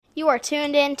You are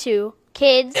tuned in to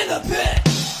Kids in the Pit.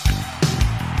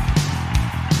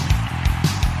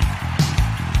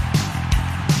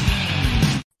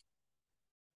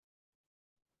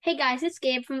 Hey guys, it's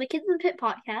Gabe from the Kids in the Pit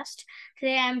podcast.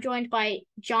 Today I'm joined by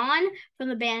John from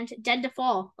the band Dead to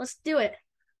Fall. Let's do it.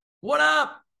 What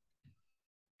up?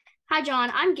 Hi John,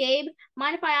 I'm Gabe.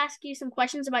 Mind if I ask you some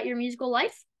questions about your musical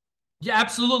life? Yeah,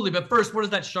 absolutely. But first, what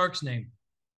is that shark's name?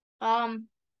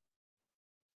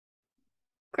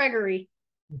 Gregory.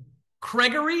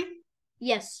 Gregory?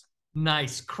 Yes.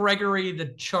 Nice. Gregory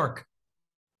the shark.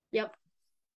 Yep.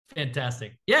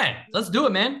 Fantastic. Yeah, let's do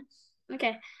it, man.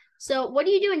 Okay. So what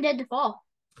do you do in Dead to Fall?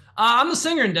 I'm the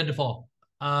singer in Dead to Fall.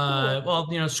 Cool.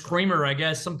 Well, screamer, I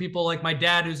guess. Some people, like my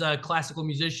dad, who's a classical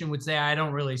musician, would say I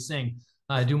don't really sing.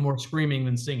 I do more screaming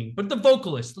than singing. But the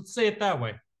vocalist, let's say it that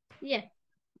way. Yeah.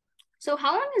 So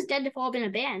how long has Dead to Fall been a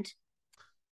band?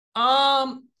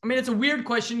 It's a weird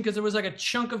question because there was like a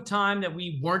chunk of time that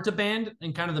we weren't a band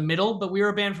in kind of the middle, but we were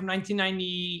a band from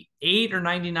 1998 or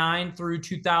 99 through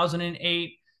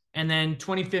 2008. And then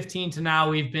 2015 to now,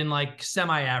 we've been like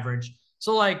semi-average.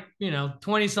 So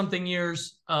 20 something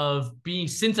years of being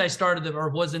since I started or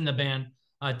was in the band.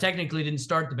 Technically didn't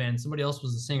start the band. Somebody else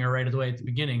was the singer right away at the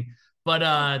beginning.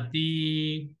 But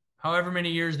the however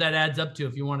many years that adds up to,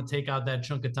 if you want to take out that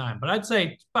chunk of time. But I'd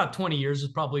say about 20 years is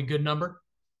probably a good number.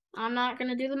 I'm not going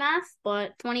to do the math,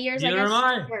 but 20 years, Neither I guess, am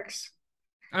I. works.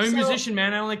 I'm a musician,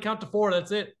 man. I only count to 4.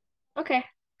 That's it. Okay.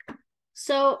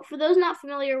 So, for those not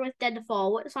familiar with Dead to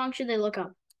Fall, what song should they look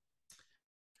up?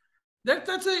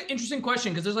 That's an interesting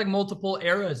question because there's like multiple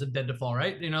eras of Dead to Fall,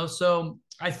 right? So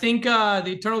I think the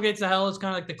Eternal Gates of Hell is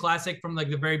kind of like the classic from like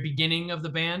the very beginning of the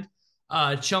band.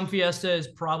 Chum Fiesta is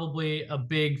probably a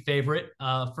big favorite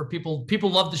for people.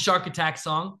 People love the Shark Attack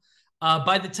song.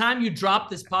 By the time you drop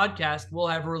this podcast, we'll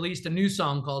have released a new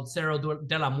song called Cerro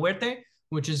de la Muerte,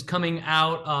 which is coming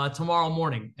out tomorrow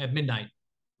morning at midnight.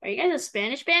 Are you guys a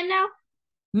Spanish band now?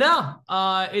 No,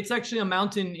 it's actually a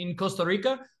mountain in Costa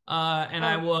Rica, and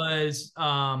I was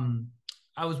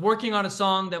working on a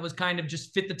song that was kind of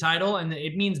just fit the title, and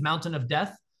it means Mountain of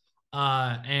Death.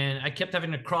 And I kept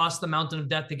having to cross the Mountain of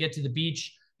Death to get to the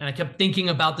beach. And I kept thinking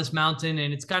about this mountain,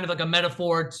 and it's kind of like a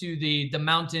metaphor to the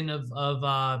mountain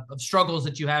of struggles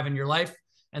that you have in your life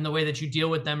and the way that you deal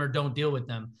with them or don't deal with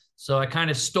them. So I kind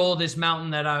of stole this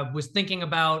mountain that I was thinking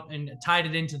about and tied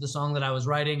it into the song that I was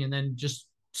writing, and then just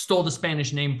stole the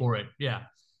Spanish name for it. Yeah,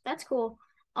 that's cool.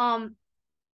 I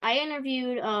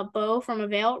interviewed Bo from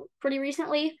Avail pretty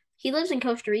recently. He lives in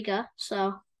Costa Rica,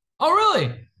 so. Oh,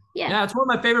 really? Yeah, it's one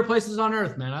of my favorite places on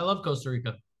earth, man. I love Costa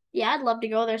Rica. Yeah, I'd love to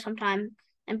go there sometime.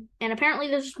 And apparently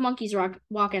there's just monkeys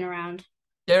walking around.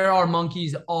 There are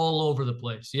monkeys all over the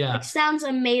place. Yeah. It sounds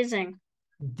amazing.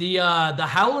 The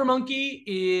howler monkey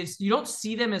is, you don't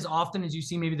see them as often as you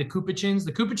see maybe the Capuchins.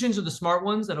 The Capuchins are the smart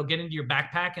ones that'll get into your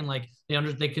backpack and like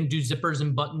they can do zippers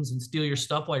and buttons and steal your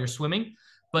stuff while you're swimming.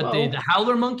 But the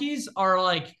howler monkeys are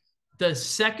like the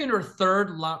second or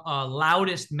third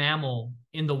loudest mammal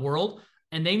in the world.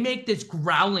 And they make this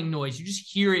growling noise. You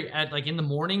just hear it at like in the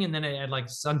morning and then at like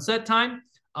sunset time.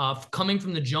 Coming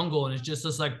from the jungle, and it's just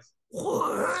this like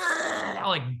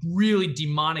really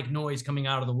demonic noise coming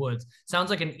out of the woods. Sounds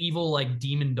like an evil like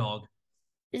demon dog.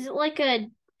 Is it like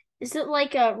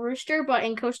a rooster but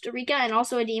in Costa Rica and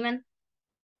also a demon?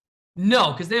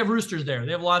 No, because they have roosters there.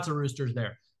 They have lots of roosters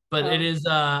there. But it is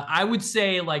I would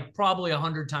say like probably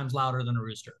 100 times louder than a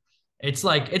rooster. It's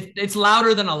like it's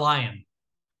louder than a lion.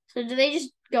 So do they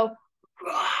just go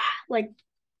like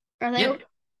are they? Yep.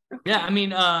 Yeah,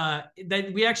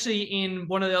 that we actually, in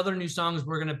one of the other new songs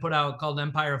we're going to put out called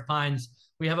Empire of Pines,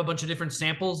 we have a bunch of different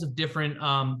samples of different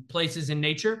places in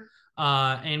nature.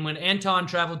 And when Anton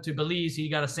traveled to Belize, he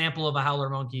got a sample of a howler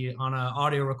monkey on an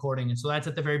audio recording. And so that's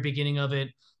at the very beginning of it,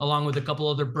 along with a couple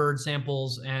other bird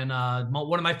samples. And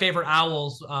one of my favorite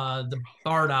owls, the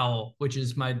barred owl, which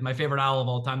is my favorite owl of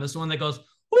all time. This is the one that goes,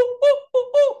 ooh, ooh,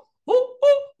 ooh, ooh, ooh,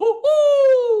 ooh, ooh,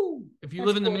 ooh. If you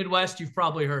live in the Midwest, you've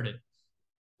probably heard it.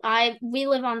 We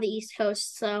live on the East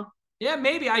Coast, so. Yeah,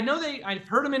 maybe. I've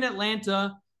heard them in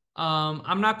Atlanta.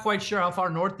 I'm not quite sure how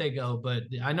far north they go, but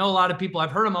I know a lot of people.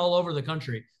 I've heard them all over the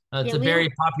country. It's a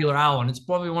very popular owl, and it's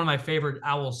probably one of my favorite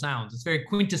owl sounds. It's very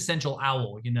quintessential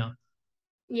owl,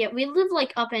 Yeah, we live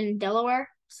like up in Delaware,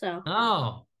 so.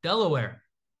 Oh, Delaware.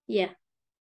 Yeah.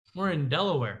 We're in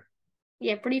Delaware.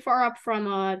 Yeah, pretty far up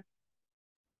from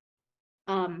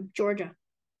Georgia.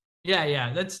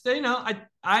 Yeah. That's you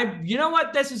know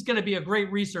what? This is going to be a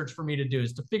great research for me to do,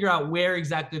 is to figure out where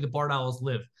exactly the barred owls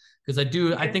live, because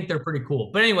I think they're pretty cool.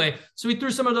 But anyway, so we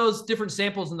threw some of those different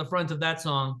samples in the front of that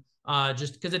song,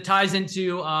 just because it ties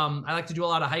into. I like to do a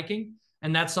lot of hiking,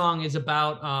 and that song is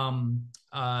about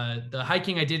the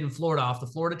hiking I did in Florida off the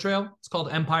Florida Trail. It's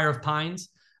called Empire of Pines.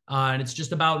 And it's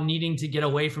just about needing to get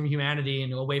away from humanity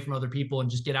and away from other people and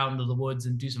just get out into the woods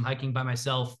and do some hiking by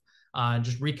myself and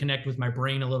just reconnect with my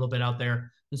brain a little bit out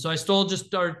there. And so I still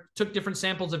just took different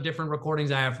samples of different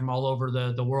recordings I have from all over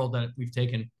the world that we've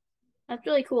taken. That's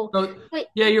really cool. So Wait,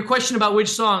 yeah, your question about which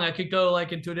song I could go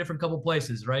like into a different couple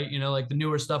places, right? You know, like the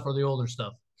newer stuff or the older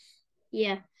stuff.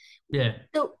 yeah. Yeah.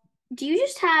 So, do you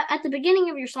just have at the beginning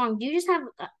of your song? Do you just have?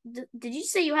 Did you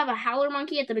say you have a howler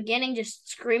monkey at the beginning, just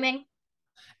screaming?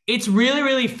 It's really,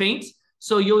 really faint.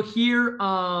 So you'll hear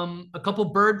a couple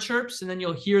bird chirps, and then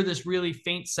you'll hear this really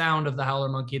faint sound of the howler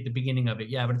monkey at the beginning of it.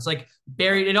 Yeah, but it's like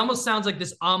buried. It almost sounds like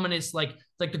this ominous, like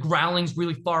the growling's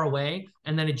really far away,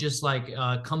 and then it just like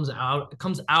comes out. It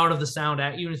comes out of the sound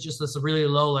at you, and it's just this really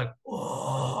low, like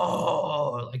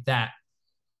oh, like that.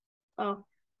 Oh,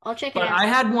 I'll check it But out. I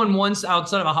had one once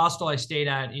outside of a hostel I stayed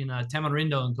at in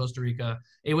Tamarindo in Costa Rica.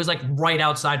 It was like right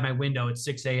outside my window at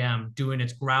 6 a.m. doing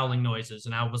its growling noises.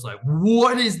 And I was like,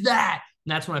 what is that?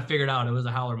 And that's when I figured out it was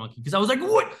a howler monkey. Because I was like,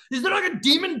 what? Is there like a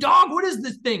demon dog? What is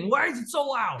this thing? Why is it so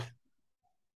loud?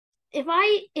 If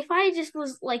I just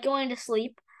was like going to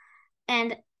sleep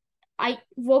and I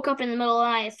woke up in the middle of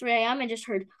the night at 3 a.m. and just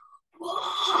heard,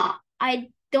 "Whoa," I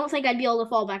don't think I'd be able to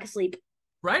fall back asleep.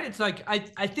 Right? It's like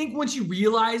I think once you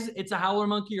realize it's a howler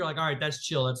monkey, you're like, all right, that's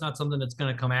chill. That's not something that's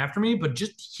gonna come after me. But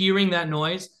just hearing that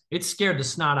noise, it scared the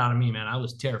snot out of me, man. I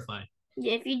was terrified.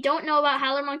 If you don't know about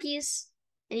howler monkeys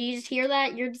and you just hear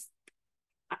that, you're just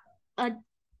uh,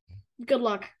 good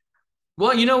luck.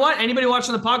 Well, you know what? Anybody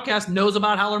watching the podcast knows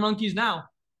about howler monkeys now.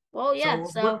 Well, yeah.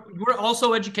 So we're, So we're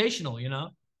also educational, you know?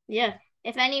 yeah,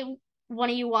 if any one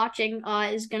of you watching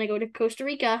is gonna go to Costa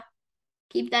Rica,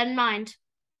 keep that in mind.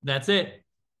 That's it.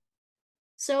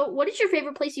 So, what is your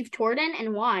favorite place you've toured in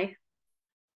and why?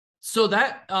 So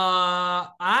that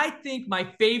I think my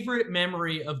favorite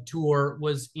memory of tour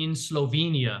was in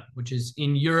Slovenia, which is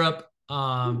in Europe,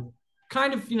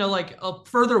 kind of like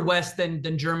further west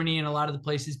than Germany and a lot of the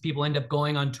places people end up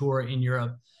going on tour in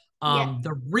Europe. Yeah,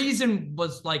 The reason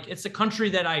was like it's a country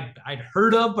that I'd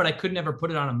heard of, but I could never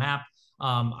put it on a map.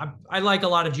 I like a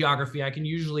lot of geography. I can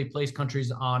usually place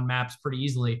countries on maps pretty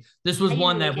easily. This was I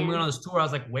one usually that when we went can. on this tour, I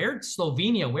was like, where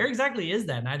Slovenia? Where exactly is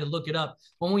that? And I had to look it up.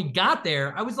 When we got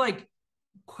there, I was like,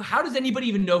 how does anybody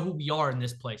even know who we are in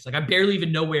this place? Like, I barely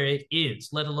even know where it is,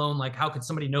 let alone like, how could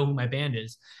somebody know who my band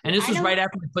is? And Yeah, this I was right know.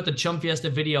 after we put the Chum Fiesta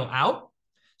video out.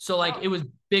 So like Oh, it was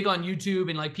big on YouTube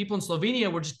and like people in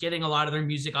Slovenia were just getting a lot of their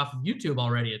music off of YouTube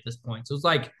already at this point. So it was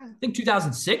like, I think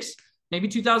 2006, maybe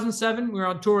 2007. We were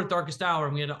on tour with Darkest Hour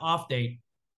and we had an off date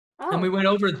and we oh, went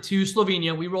over to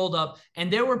Slovenia. We rolled up,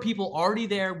 and there were people already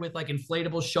there with like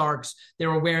inflatable sharks. They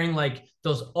were wearing like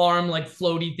those arm like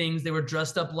floaty things. They were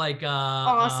dressed up like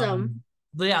awesome.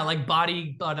 yeah, like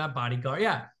not bodyguard.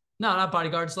 Yeah, no, not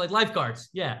bodyguards, like lifeguards.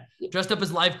 Yeah, dressed up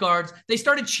as lifeguards. They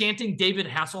started chanting David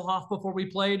Hasselhoff before we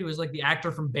played. It was like the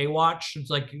actor from Baywatch.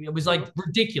 It was like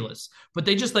ridiculous. But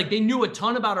they just like they knew a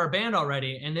ton about our band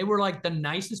already, and they were like the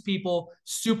nicest people,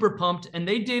 super pumped, and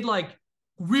they did like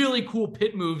really cool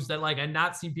pit moves that like I'd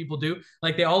not seen people do.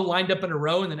 Like they all lined up in a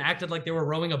row and then acted like they were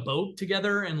rowing a boat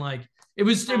together, and like it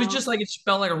was Wow. just like it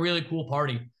felt like a really cool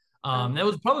party. Oh, That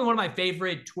was probably one of my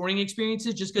favorite touring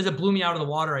experiences just because it blew me out of the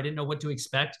water. I didn't know what to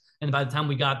expect. And by the time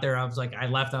we got there, I was like, I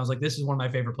left and I was like, this is one of my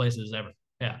favorite places ever.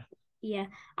 Yeah. yeah.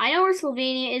 I know where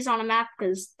Slovenia is on a map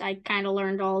because I kind of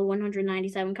learned all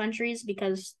 197 countries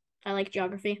because I like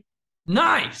geography.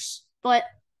 Nice. But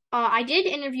I did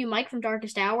interview Mike from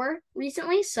Darkest Hour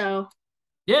recently, so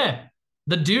Yeah.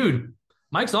 The dude.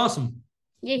 Mike's awesome.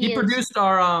 yeah, He he is. produced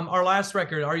our last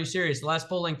record, Are You Serious? The last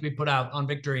full length we put out on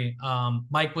Victory.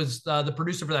 Mike was the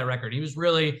producer for that record. He was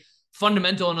really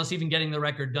fundamental in us even getting the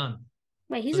record done.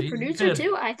 Wait, he's So a he's producer kind of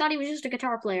too? I thought he was just a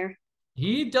guitar player.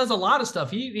 he does a lot of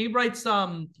stuff. He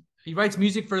writes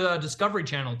music for the Discovery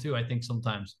Channel too, I think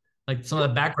sometimes. Like some of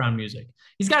the background music.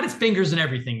 He's got his fingers in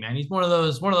everything, man. He's one of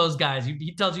those guys.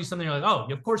 He tells you something, you're like,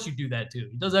 oh, of course you do that too.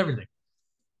 He does everything.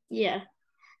 Yeah.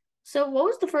 So, what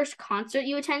was the first concert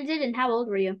you attended, and how old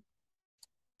were you?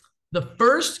 The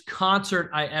first concert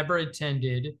I ever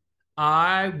attended,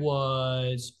 I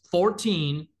was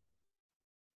 14.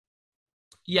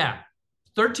 Yeah,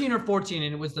 13 or 14,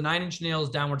 and it was the Nine Inch Nails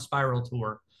Downward Spiral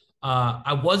tour.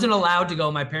 I wasn't allowed to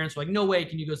go. My parents were like, no way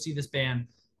can you go see this band.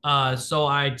 So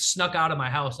I snuck out of my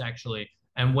house actually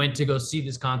and went to go see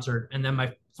this concert. And then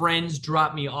my friends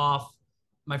dropped me off.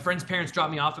 My friend's parents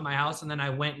dropped me off at my house, and then I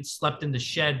went and slept in the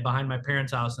shed behind my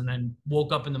parents' house, and then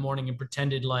woke up in the morning and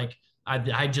pretended like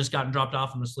I'd just gotten dropped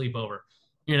off from a sleepover.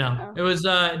 Oh, It was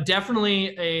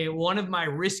definitely a one of my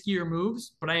riskier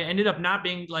moves, but I ended up not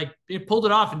being like it pulled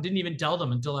it off and didn't even tell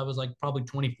them until I was like probably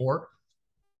 24.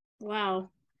 wow.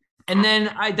 And then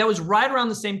I that was right around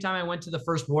the same time I went to the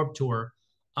first Warp Tour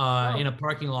in Oh, a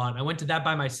parking lot. I went to that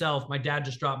by myself. My dad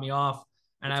just dropped me off,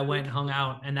 and that's I cool. went and hung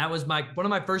out. And that was my one of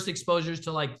my first exposures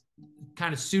to like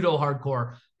kind of pseudo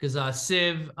hardcore because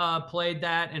Civ played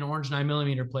that and Orange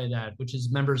 9mm played that, which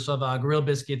is members of Gorilla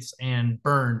Biscuits and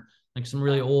Burn, like some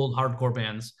really old hardcore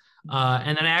bands.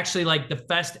 And then I actually like the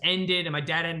fest ended and my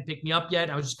dad hadn't picked me up yet.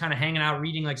 I was just kind of hanging out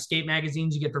reading like skate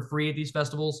magazines you get for free at these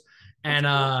festivals. That's And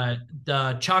cool.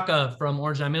 the Chaka from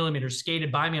Orange 9mm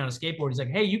skated by me on a skateboard. He's like,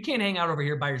 "Hey, you can't hang out over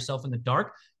here by yourself in the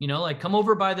dark. Like come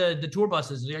over by the tour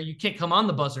buses. You can't come on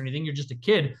the bus or anything. You're just a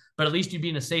kid, but at least you'd be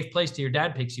in a safe place till your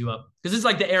dad picks you up. Because it's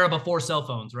like the era before cell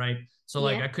phones, right? So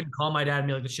like Yeah. I couldn't call my dad and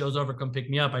be like, the show's over, come pick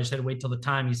me up. I just had to wait till the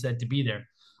time he said to be there.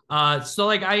 So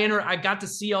like I got to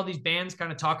see all these bands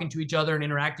kind of talking to each other and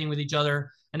interacting with each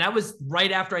other. And that was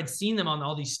right after I'd seen them on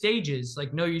all these stages.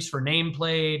 Like No Use for Name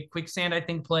played, Quicksand, I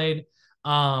think, played.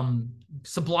 Um,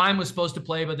 Sublime was supposed to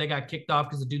play, but they got kicked off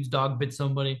because the dude's dog bit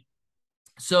somebody.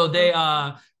 So they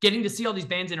Oh, getting to see all these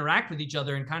bands interact with each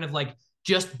other and kind of like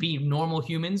just be normal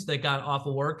humans that got off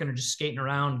of work and are just skating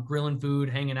around, grilling food,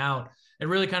 hanging out. It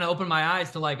really kind of opened my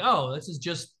eyes to like, oh, this is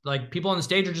just like people on the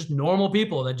stage are just normal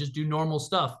people that just do normal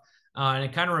stuff. And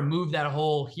it kind of removed that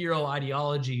whole hero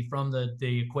ideology from the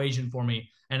equation for me.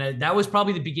 And that was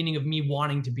probably the beginning of me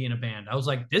wanting to be in a band. I was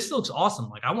like, this looks awesome.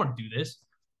 Like, I want to do this.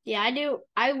 yeah, I do.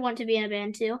 I want to be in a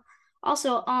band too.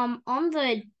 Also, on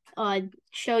the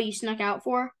show you snuck out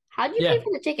for, how did you pay Yeah.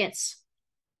 for the tickets?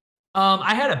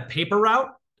 I had a paper route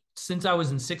since I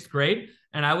was in sixth grade,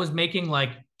 and I was making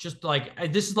like just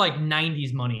like this is like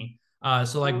 90s money.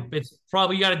 So like Oh, it's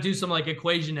probably you got to do some like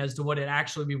equation as to what it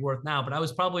actually be worth now. But I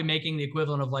was probably making the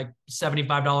equivalent of like $75,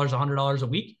 $100 a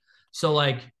week. So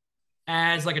like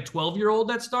as like a 12-year-old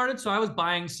that started, so I was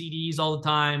buying CDs all the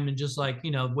time and just like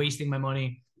wasting my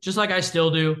money, just like I still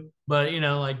do. But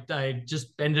like I just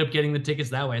ended up getting the tickets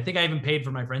that way. I think I even paid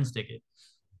for my friend's ticket.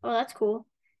 oh, that's cool.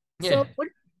 Yeah. So,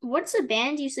 what's a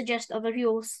band you suggest other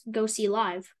people go see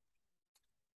live?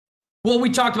 Well,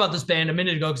 we talked about this band a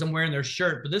minute ago because I'm wearing their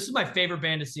shirt, but this is my favorite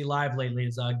band to see live lately.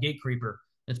 Is Gatecreeper.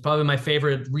 It's probably my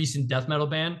favorite recent death metal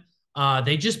band.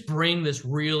 They just bring this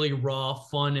really raw,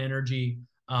 fun energy.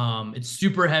 It's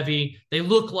super heavy. They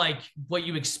look like what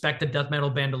you expect a death metal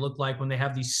band to look like when they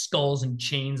have these skulls and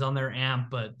chains on their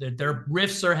amp, but their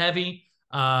riffs are heavy.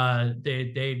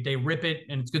 They rip it,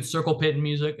 and it's good circle pit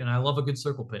music, and I love a good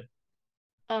circle pit.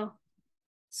 Oh,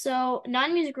 so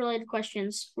non-music related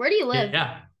questions. Where do you live?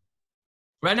 Yeah.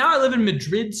 Right now, I live in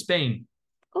Madrid, Spain.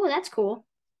 Oh, that's cool.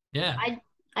 Yeah. I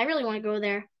I really want to go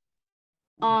there.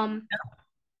 Um,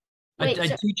 I wait,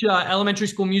 so teach elementary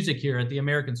school music here at the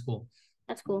American School.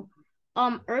 that's cool.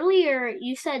 Earlier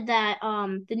you said that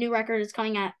the new record is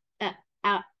coming at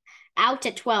out out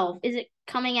at 12. Is it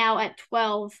coming out at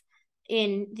 12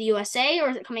 in the USA or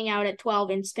is it coming out at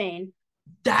 12 in Spain?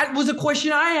 That was a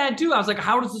question I had too. I was like,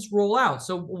 how does this roll out?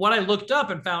 So what I looked up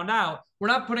and found out, we're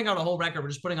not putting out a whole record. We're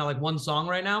just putting out like one song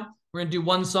right now. We're gonna do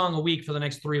one song a week for the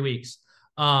next 3 weeks.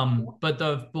 But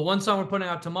the one song we're putting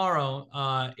out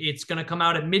tomorrow, it's gonna come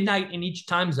out at midnight in each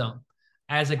time zone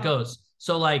as it Oh, goes.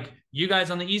 So like you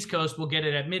guys on the East Coast will get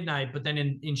it at midnight, but then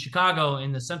in Chicago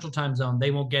in the Central Time Zone,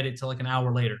 they won't get it till like an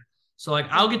hour later. So like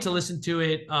I'll get to listen to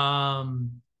it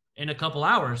in a couple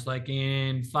hours, like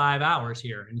in 5 hours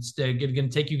here. And it's going to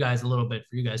take you guys a little bit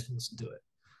for you guys to listen to it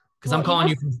because I'm well, calling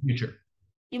you from the future.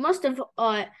 you must have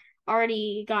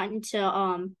already gotten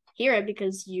to hear it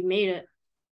because you made it.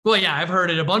 Well, yeah, I've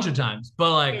heard it a bunch of times,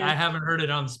 but like Yeah. I haven't heard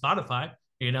it on Spotify.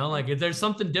 Like if there's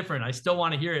something different, I still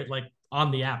want to hear it like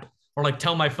on the app or like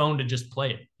tell my phone to just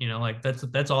play it. Like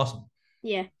that's awesome.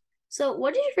 Yeah. So,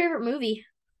 what is your favorite movie?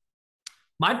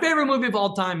 My favorite movie of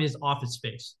all time is Office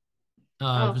Space. It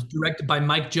Oh, was directed by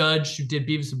Mike Judge, who did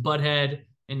Beavis and Butthead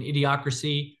and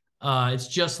Idiocracy. It's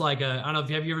just like I don't know if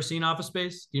have you ever seen Office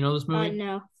Space? Do you know this movie?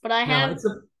 no, but I No, have it's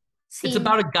seen.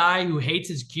 about a guy who hates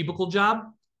his cubicle job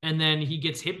and then he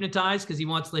gets hypnotized because he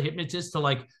wants the hypnotist to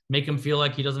like make him feel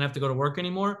like he doesn't have to go to work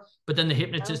anymore. But then the Oh,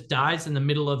 hypnotist dies in the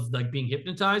middle of like being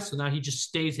hypnotized. So now he just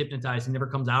stays hypnotized and never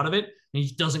comes out of it. And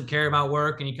he doesn't care about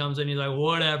work. And he comes in, he's like,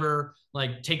 whatever,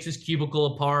 like takes his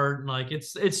cubicle apart. And like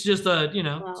it's just it's a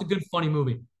wow, good, funny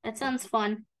movie. that sounds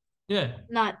fun. Yeah.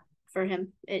 Not for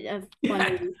him, a fun Yeah.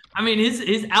 movie. I mean,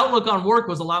 his outlook on work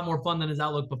was a lot more fun than his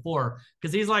outlook before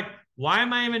because he's like, why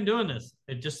am I even doing this?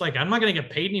 It's just like I'm not gonna get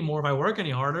paid anymore if I work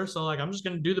any harder. So like I'm just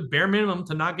gonna do the bare minimum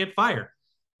to not get fired,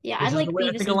 Yeah, I which is the like way I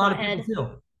Beavis think a and lot of people Butthead.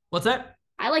 feel. What's that?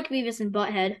 I like Beavis and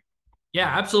Butthead. Yeah,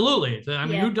 absolutely. I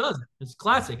mean, Yeah. who does it? It's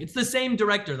classic. It's the same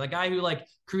director, the guy who like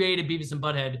created Beavis and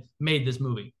Butthead, made this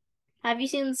movie. Have you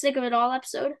seen the Sick of It All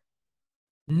episode?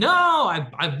 No,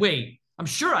 I wait. I'm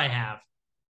sure I have,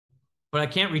 but I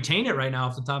can't retain it right now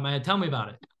off the top of my head. Tell me about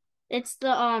it. It's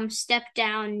the Step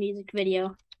Down music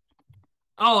video.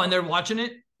 Oh, and they're watching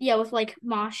it. Yeah, with like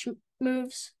mosh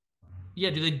moves. Yeah,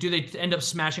 do they end up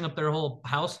smashing up their whole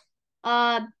house?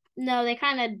 Uh, no, they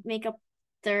kind of make up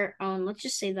their own. Let's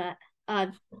just say that. All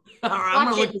right, I'm Watch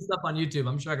gonna look it. this up on YouTube.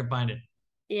 I'm sure I can find it.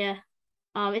 Yeah.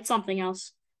 It's something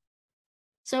else.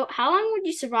 So, how long would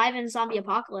you survive in a zombie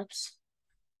apocalypse?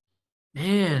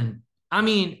 Man, I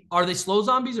mean, are they slow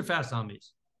zombies or fast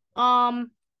zombies?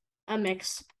 Um, a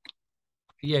mix.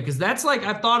 Yeah, because that's like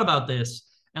I've thought about this,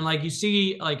 and like you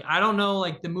see, like I don't know,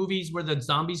 like the movies where the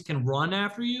zombies can run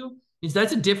after you, is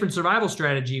that's a different survival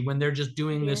strategy when they're just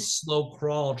doing Yeah. this slow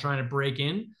crawl trying to break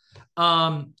in.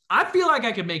 I feel like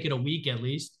I could make it a week at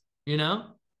least, you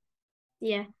know?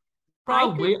 Yeah. I could.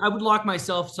 Probably. I would lock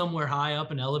myself somewhere high up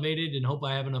and elevated and hope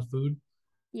I have enough food.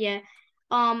 Yeah.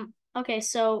 Okay,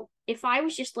 so if I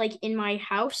was just like in my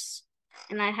house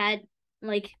and I had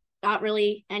like not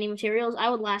really any materials, I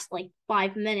would last like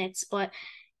 5 minutes. But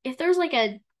if there's like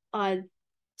a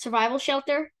survival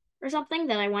shelter or something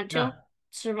that I went Yeah. to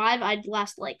survive, I'd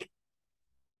last like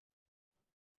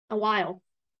a while,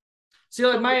 See,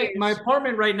 like couple my years.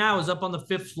 apartment right now is up on the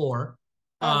fifth floor.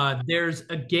 Oh, There's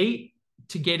a gate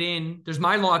to get in. There's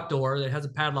my locked door that has a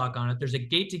padlock on it. There's a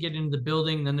gate to get into the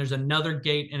building. Then there's another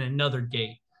gate and another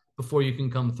gate before you can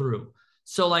come through.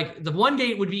 So like the one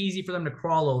gate would be easy for them to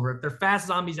crawl over. If they're fast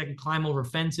zombies that can climb over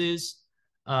fences,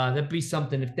 that'd be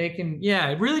something. If they can, yeah,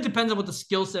 it really depends on what the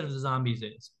skill set of the zombies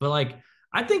is. But like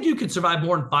I think you could survive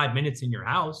more than 5 minutes in your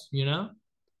house, you know?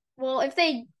 well, if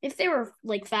they were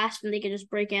like fast and they could just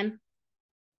break in.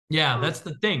 Yeah, that's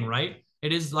the thing, right?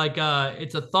 It is like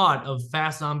it's a thought of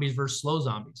fast zombies versus slow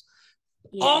zombies.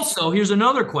 Yeah. Also, here's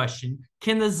another question.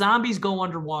 Can the zombies go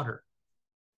underwater?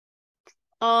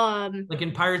 Um, Like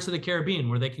in Pirates of the Caribbean,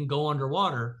 where they can go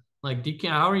underwater. Like, do you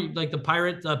can how are you like the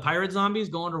pirate zombies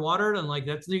go underwater? And like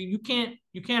that's you can't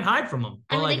hide from them.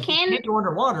 I But mean like if you can't go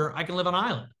underwater, I can live on an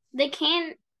island. they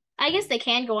can I guess they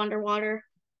can go underwater.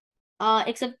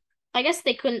 Except I guess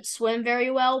they couldn't swim very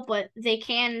well, but they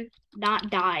can not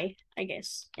die, I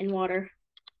guess, in water.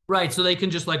 Right. So they can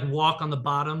just like walk on the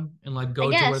bottom and like I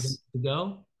go to where they need guess. to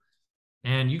go.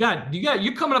 And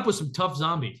you're coming up with some tough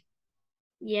zombies.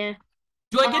 Yeah.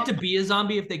 Do I get Um, to be a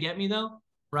zombie if they get me though?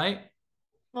 Right?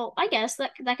 well, I guess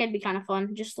that could be kind of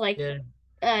fun. Just like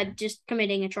Yeah. just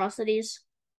committing atrocities.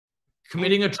 And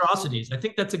Committing atrocities. I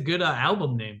think that's a good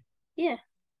album name. yeah.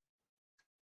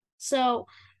 So,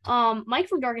 Mike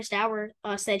from Darkest Hour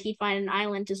said he'd find an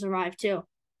island to survive too.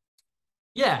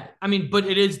 Yeah, I mean, but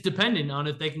it is dependent on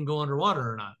if they can go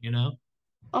underwater or not, you know?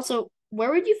 Also, where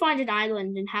would you find an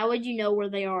island and how would you know where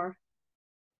they are?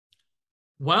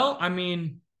 Well, I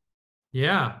mean,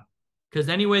 yeah, because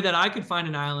any way that I could find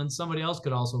an island, somebody else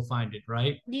could also find it,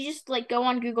 right? You just like go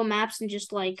on Google Maps and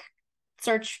just like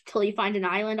search till you find an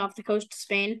island off the coast of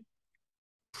Spain.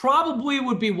 Probably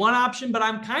would be one option, but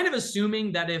I'm kind of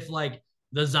assuming that if like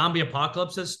the zombie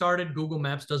apocalypse has started, Google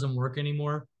Maps doesn't work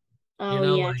anymore. You Oh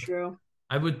know, yeah, like true.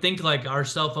 I would think like our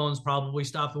cell phones probably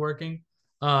stopped working.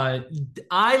 Uh,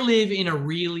 I live in a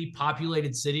really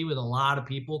populated city with a lot of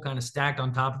people kind of stacked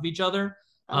on top of each other.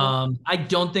 Oh, I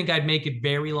don't think I'd make it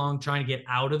very long trying to get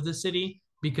out of the city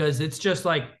because it's just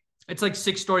like it's like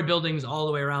 6-story buildings all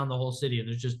the way around the whole city, and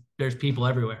there's people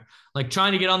everywhere. Like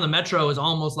trying to get on the metro is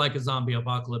almost like a zombie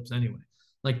apocalypse anyway.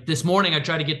 Like this morning, I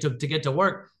tried to get to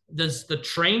work. The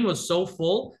train was so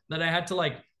full that I had to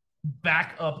like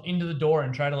back up into the door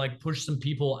and try to like push some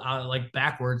people out like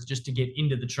backwards just to get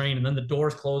into the train. And then the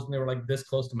doors closed and they were like this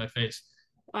close to my face.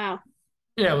 wow.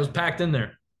 Yeah, it was packed in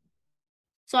there.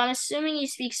 So I'm assuming you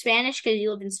speak Spanish because you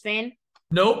live in Spain.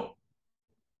 Nope.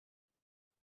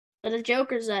 But the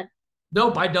joke is that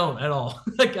Nope, I don't at all.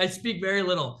 Like I speak very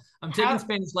little. I'm taking how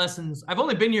Spanish lessons. I've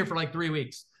only been here for like 3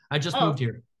 weeks. I just moved oh,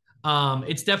 here.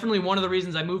 It's definitely one of the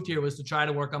reasons I moved here was to try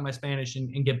to work on my Spanish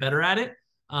and get better at it.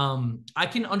 I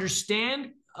can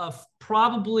understand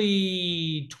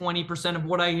probably 20% of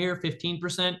what I hear,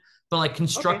 15%, but like okay.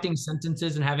 constructing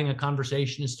sentences and having a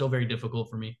conversation is still very difficult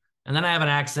for me. And then I have an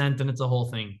accent and it's a whole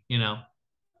thing, you know?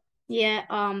 Yeah,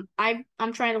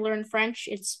 I'm trying to learn French.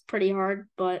 It's pretty hard,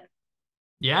 but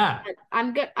Yeah.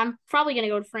 I'm good. I'm probably gonna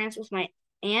go to France with my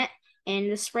aunt in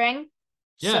the spring.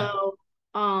 Yeah. So,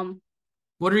 um,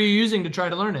 What are you using to try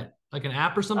to learn it? Like an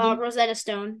app or something? Rosetta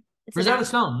Stone. It's an Rosetta app.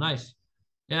 Stone. Nice.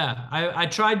 Yeah, I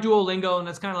tried Duolingo and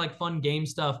that's kind of like fun game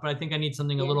stuff, but I think I need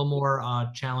something a Yeah. little more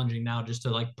challenging now just to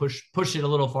like push it a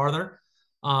little farther.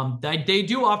 They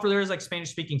do offer there's like Spanish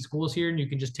speaking schools here and you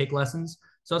can just take lessons.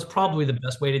 So that's probably the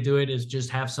best way to do it is just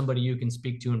have somebody you can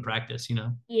speak to and practice, you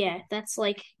know. Yeah, that's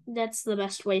the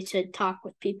best way to talk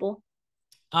with people.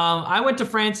 I went to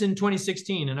France in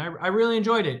 2016 and I really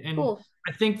enjoyed it. And Cool.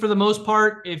 I think for the most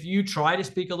part, if you try to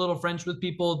speak a little French with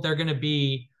people, they're going to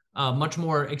be much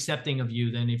more accepting of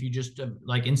you than if you just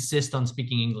like insist on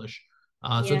speaking English.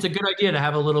 So Yeah. it's a good idea to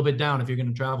have a little bit down if you're going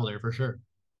to travel there for sure.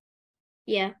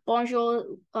 Yeah. Bonjour.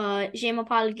 Je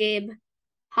m'appelle Gabe.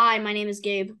 Hi, my name is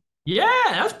Gabe. Yeah,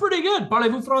 that's pretty good.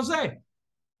 Parlez-vous français?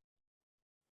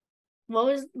 What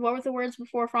were the words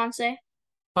before français?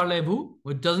 Parlez-vous?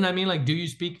 Doesn't that mean like, do you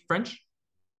speak French?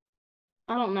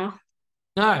 I don't know.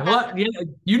 All right. Uh, Well, yeah,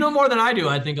 you know more than I do,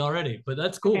 I think already, but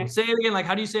that's cool. okay. Say it again. Like,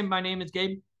 how do you say my name is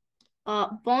Gabe?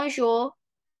 Bonjour.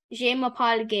 Je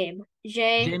m'appelle Gabe.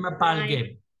 Je J m'appelle I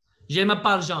Gabe. Je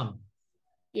m'appelle Jean.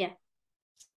 Yeah.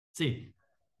 See.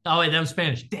 Oh, wait, that was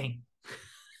Spanish. Dang.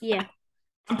 Yeah.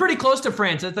 I'm pretty close to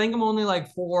France. I think I'm only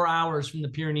like 4 hours from the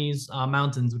Pyrenees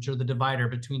Mountains, which are the divider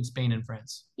between Spain and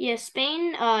France. Yeah,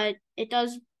 Spain, it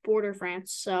does border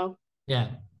France, so Yeah.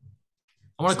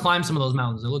 I want to climb some of those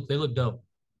mountains. They look dope.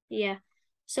 yeah.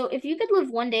 So if you could live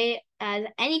one day as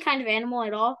any kind of animal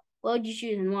at all, what would you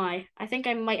choose and why? I think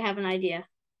I might have an idea.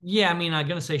 Yeah, I mean, I'm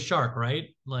gonna say shark,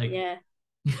 right? Like Yeah.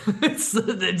 it's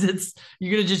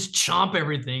you're gonna just chomp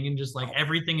everything and just like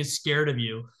everything is scared of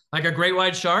you. Like a great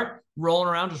white shark rolling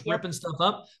around, just Yep. ripping stuff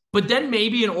up. But then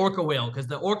maybe an orca whale, because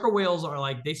the orca whales are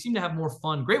like they seem to have more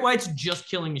fun. Great whites just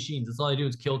killing machines. That's all they do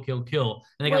is kill, kill, kill.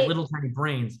 And they got Wait, little tiny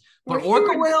brains. we're But here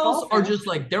orca a whales are dolphin. just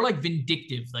like they're like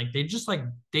vindictive. Like they just like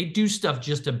they do stuff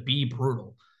just to be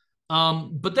brutal.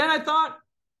 But then I thought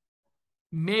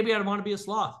maybe I'd want to be a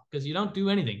sloth because you don't do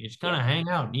anything. You just kind Yeah. of hang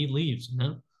out and eat leaves, you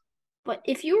know? But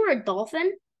if you were a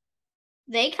dolphin,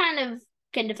 they kind of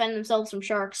can defend themselves from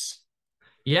sharks.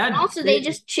 And Yeah, also they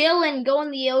just chill and go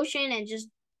in the ocean and just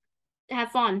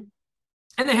have fun.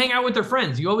 and they hang out with their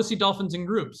friends. You always see dolphins in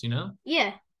groups, you know?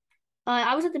 Yeah.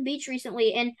 I was at the beach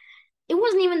recently and it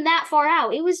wasn't even that far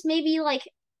out. It was maybe like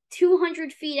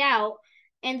 200 feet out,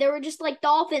 and there were just like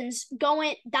dolphins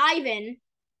going diving.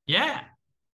 Yeah.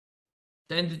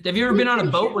 And have you It ever was been on a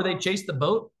pretty boat where chill. they chase the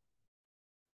boat?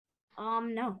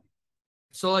 No.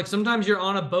 So like sometimes you're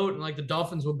on a boat and like the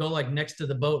dolphins will go like next to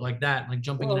the boat like that, like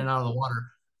jumping in and Whoa. out of the water.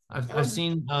 I've That I've would,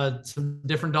 seen some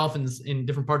different dolphins in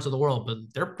different parts of the world, but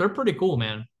they're pretty cool,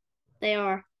 man. they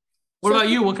are. What So if about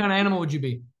you you? What kind of animal would you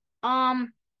be?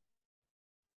 um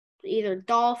either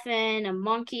dolphin, a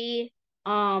monkey,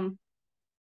 um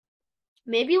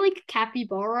maybe like a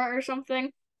capybara or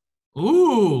something.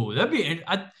 Ooh, that'd be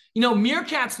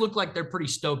meerkats look like they're pretty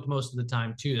stoked most of the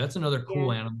time too. That's another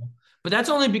cool Yeah. animal. But that's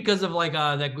only because of like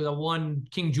that the one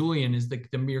King Julian is the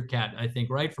meerkat, I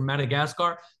think, right? From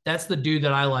Madagascar. That's the dude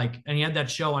that I like. And he had that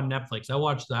show on Netflix. I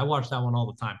watched that one all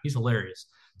the time. He's hilarious.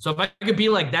 So if I could be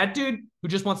like that dude who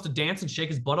just wants to dance and shake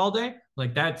his butt all day,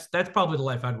 like that's probably the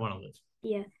life I'd want to live.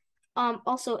 Yeah.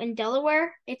 Also in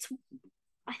Delaware,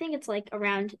 I think it's like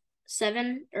around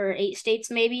 7 or 8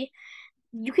 states maybe.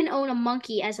 You can own a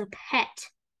monkey as a pet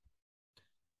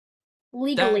That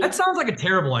legally. sounds like a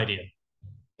terrible idea.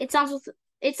 It sounds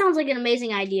it sounds like an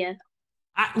amazing idea.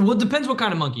 Well, it depends what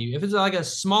kind of monkey. If it's like a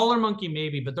smaller monkey,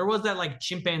 maybe. But there was that like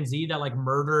chimpanzee that like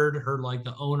murdered her, like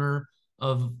the owner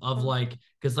of Um, like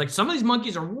because like some of these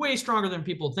monkeys are way stronger than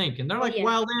people think, and they're oh like yeah,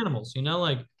 wild animals. You know,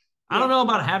 like I don't yeah. know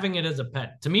about having it as a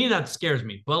pet. To me, that scares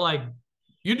me. But like,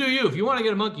 you do you. If you want to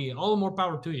get a monkey, all the more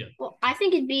power to you. Well, I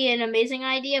think it'd be an amazing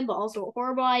idea, but also a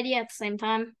horrible idea at the same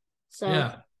time. So,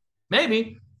 Yeah,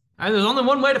 maybe. And there's only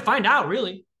one way to find out,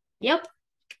 really. yep.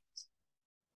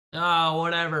 Ah,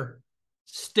 whatever.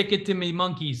 Stick it to me,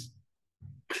 monkeys.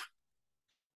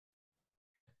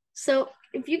 So,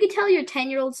 if you could tell your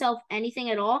 10-year-old self anything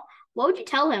at all, what would you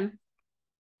tell him?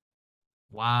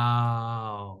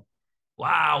 Wow.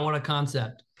 Wow, what a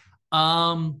concept.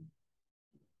 Um,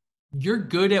 you're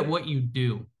good at what you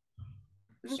do.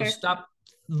 So Okay. stop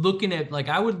looking at like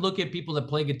I would look at people that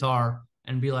play guitar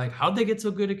and be like, how'd they get so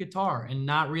good at guitar? And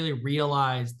not really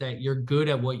realize that you're good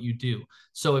at what you do.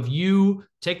 So if you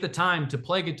take the time to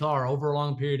play guitar over a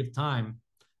long period of time,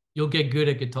 you'll get good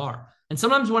at guitar. And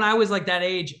sometimes when I was like that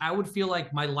age, I would feel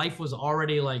like my life was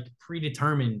already like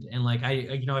predetermined. And like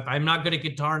if I'm not good at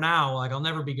guitar now, like I'll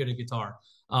never be good at guitar.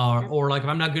 Or like if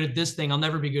I'm not good at this thing, I'll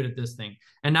never be good at this thing.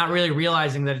 And not really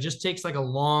realizing that it just takes like a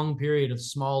long period of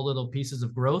small little pieces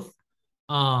of growth.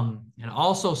 And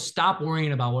also stop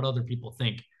worrying about what other people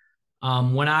think.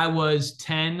 When I was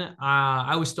 10,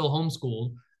 I was still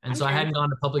homeschooled. And I'm so I 10 hadn't gone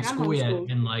to public and I'm school yet.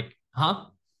 homeschooled. And like, huh?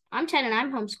 I'm 10 and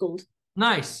I'm homeschooled.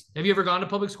 Nice. Have you ever gone to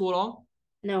public school at all?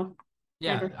 No,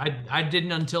 Yeah, never. I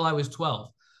didn't until I was 12.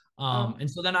 Oh, And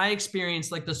so then I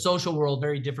experienced like the social world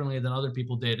very differently than other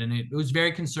people did. And it was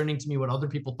very concerning to me what other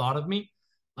people thought of me,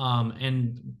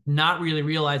 and not really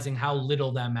realizing how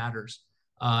little that matters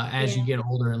as you yeah. get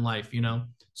older in life, you know?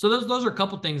 So those are a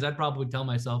couple things I'd probably tell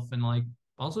myself. And like,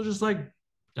 also just like,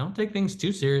 don't take things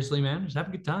too seriously, man. Just have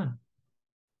a good time.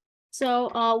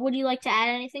 So, would you like to add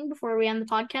anything before we end the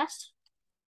podcast?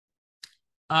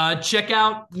 Check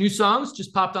out new songs,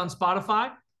 just popped on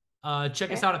Spotify.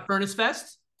 Check us Okay. out at Furnace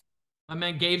Fest. My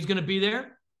man Gabe's going to be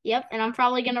there. Yep, and I'm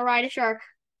probably gonna ride a shark.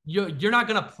 You're not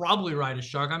gonna probably ride a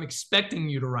shark. I'm expecting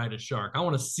you to ride a shark. I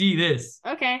want to see this.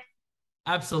 Okay.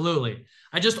 Absolutely.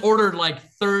 I just ordered like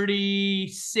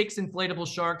 36 inflatable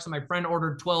sharks, and my friend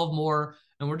ordered 12 more.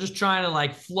 And we're just trying to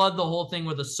like flood the whole thing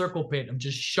with a circle pit of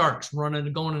just sharks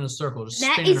running, going in a circle, just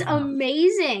That spinning is around.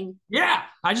 amazing. Yeah.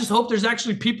 I just hope there's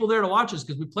actually people there to watch us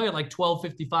because we play at like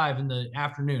 12:55 in the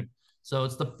afternoon. So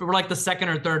we're like the second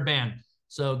or third band.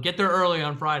 So get there early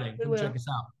on Friday. We Come check will. us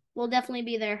out. We'll definitely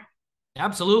be there.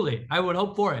 Absolutely. I would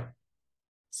hope for it.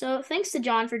 So, thanks to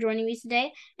John for joining me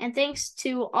today, and thanks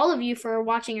to all of you for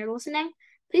watching or listening.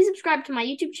 Please subscribe to my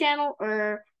YouTube channel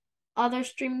or other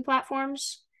streaming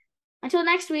platforms. Until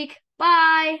next week,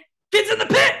 bye. Kids in the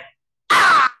pit.